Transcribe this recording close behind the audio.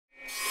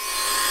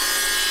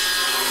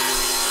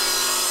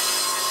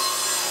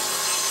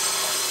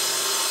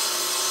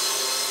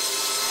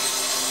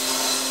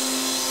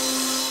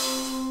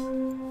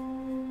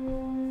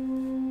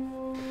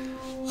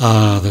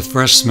The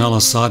fresh smell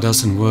of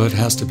sawdust and wood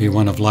has to be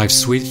one of life's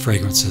sweet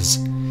fragrances.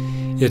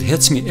 It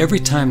hits me every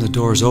time the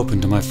doors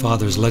open to my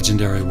father's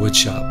legendary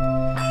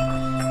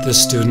woodshop.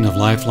 This student of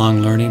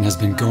lifelong learning has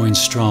been going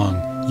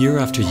strong, year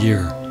after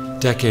year,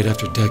 decade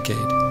after decade.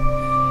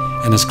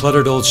 And his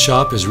cluttered old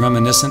shop is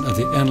reminiscent of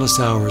the endless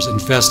hours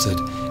invested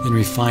in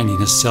refining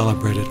his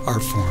celebrated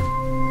art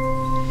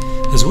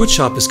form. His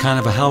woodshop is kind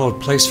of a hallowed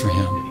place for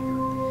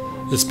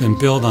him. It's been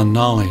built on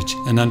knowledge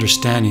and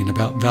understanding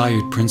about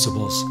valued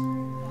principles.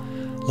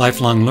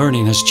 Lifelong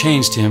learning has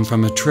changed him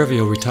from a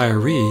trivial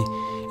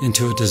retiree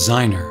into a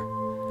designer,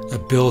 a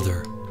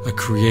builder, a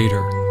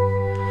creator.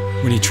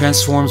 When he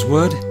transforms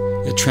wood,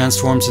 it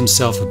transforms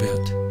himself a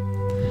bit.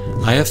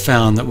 I have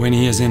found that when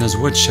he is in his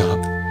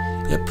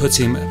woodshop, it puts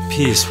him at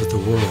peace with the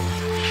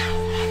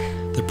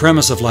world. The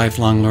premise of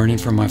lifelong learning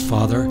for my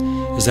father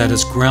is that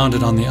it's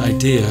grounded on the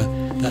idea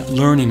that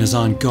learning is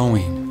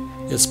ongoing,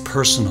 it's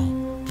personal,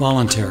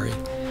 voluntary,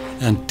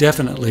 and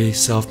definitely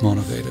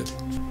self-motivated.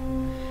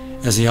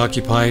 As he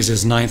occupies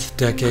his 9th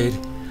decade,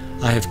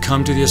 I have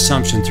come to the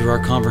assumption through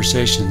our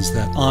conversations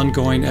that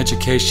ongoing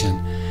education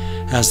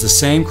has the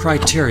same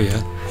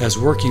criteria as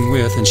working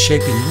with and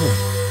shaping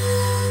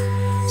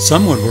wood.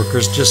 Some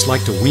woodworkers just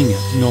like to wing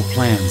it, no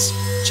plans,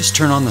 just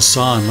turn on the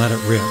saw and let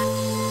it rip.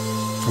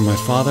 For my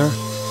father,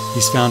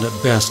 he's found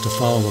it best to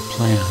follow a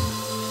plan.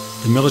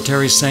 The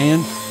military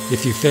saying,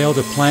 if you fail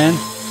to plan,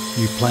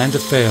 you plan to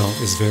fail,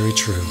 is very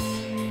true.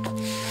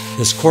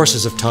 His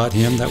courses have taught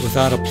him that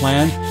without a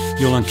plan,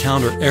 you'll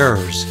encounter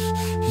errors,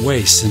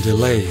 wastes, and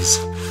delays.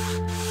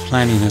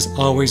 Planning has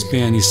always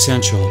been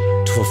essential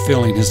to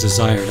fulfilling his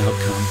desired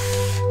outcome.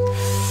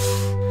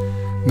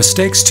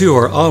 Mistakes, too,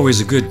 are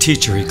always a good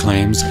teacher, he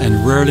claims,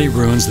 and rarely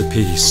ruins the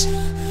piece.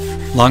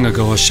 Long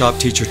ago, a shop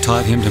teacher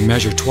taught him to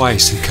measure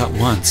twice and cut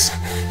once.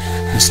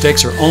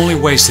 Mistakes are only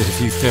wasted if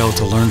you fail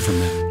to learn from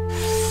them.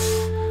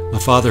 My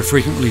father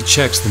frequently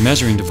checks the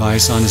measuring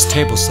device on his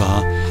table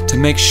saw to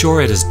make sure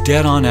it is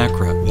dead-on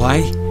accurate.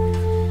 Why?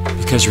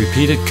 Because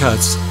repeated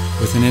cuts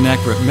with an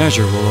inaccurate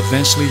measure will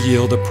eventually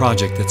yield a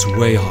project that's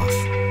way off.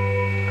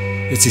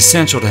 It's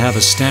essential to have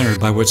a standard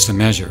by which to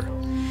measure.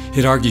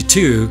 He'd argue,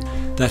 too,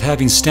 that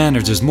having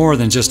standards is more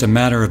than just a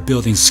matter of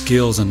building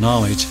skills and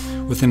knowledge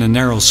within a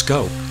narrow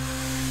scope,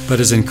 but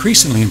is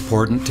increasingly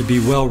important to be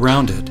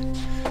well-rounded,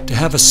 to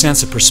have a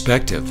sense of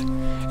perspective,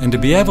 and to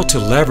be able to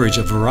leverage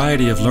a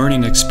variety of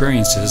learning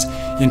experiences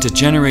into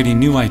generating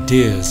new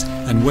ideas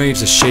and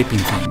ways of shaping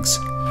things.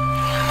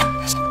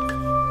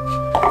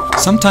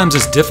 Sometimes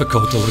it's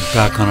difficult to look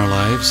back on our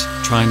lives,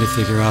 trying to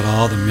figure out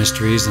all the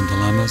mysteries and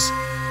dilemmas.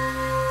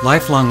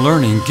 Lifelong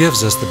learning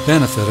gives us the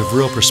benefit of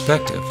real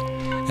perspective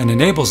and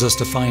enables us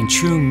to find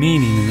true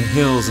meaning in the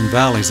hills and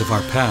valleys of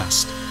our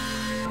past.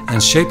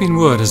 And shaping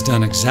wood has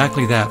done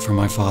exactly that for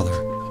my father.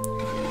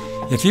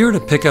 If you were to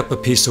pick up a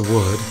piece of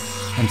wood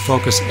and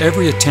focus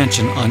every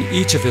attention on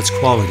each of its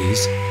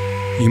qualities,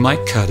 you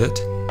might cut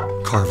it,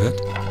 carve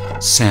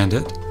it, sand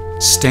it,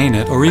 stain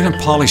it, or even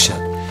polish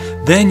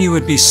it. Then you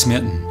would be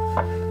smitten,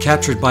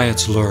 captured by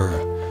its lure,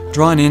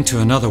 drawn into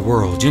another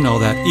world,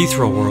 that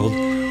ethereal world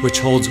which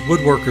holds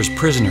woodworkers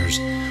prisoners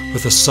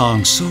with a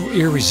song so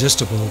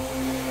irresistible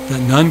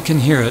that none can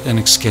hear it and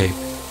escape.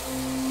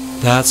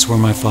 That's where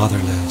my father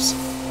lives.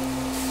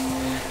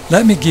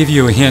 Let me give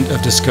you a hint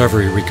of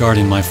discovery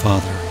regarding my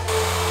father.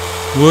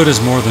 Wood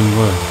is more than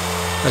wood.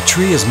 A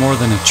tree is more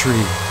than a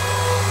tree.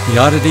 The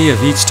oddity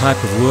of each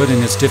type of wood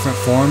in its different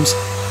forms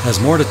has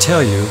more to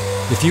tell you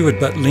if you would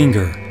but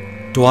linger,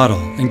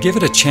 dawdle, and give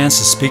it a chance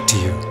to speak to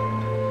you.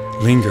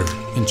 Linger,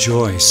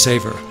 enjoy,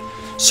 savor.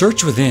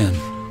 Search within,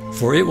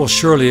 for it will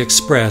surely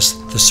express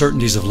the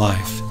certainties of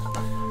life.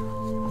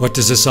 What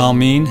does this all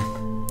mean?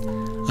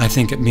 I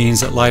think it means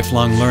that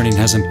lifelong learning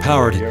has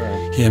empowered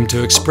him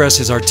to express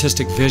his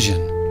artistic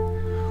vision.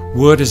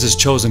 Wood is his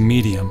chosen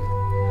medium.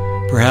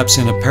 Perhaps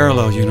in a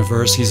parallel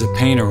universe he's a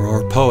painter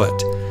or a poet,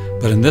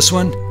 but in this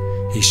one,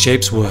 he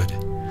shapes wood.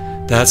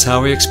 That's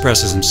how he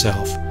expresses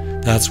himself.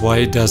 That's why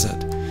he does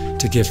it,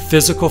 to give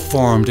physical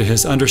form to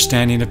his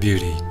understanding of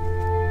beauty.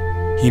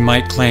 He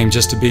might claim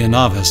just to be a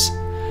novice,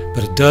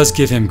 but it does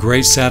give him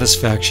great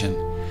satisfaction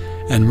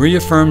and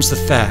reaffirms the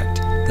fact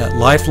that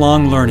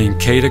lifelong learning,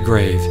 K to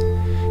grave,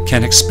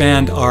 can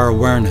expand our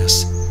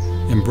awareness,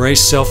 embrace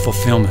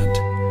self-fulfillment,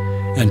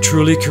 and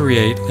truly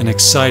create an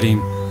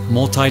exciting,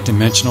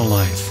 multi-dimensional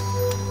life.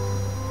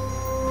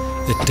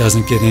 It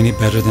doesn't get any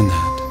better than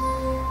that.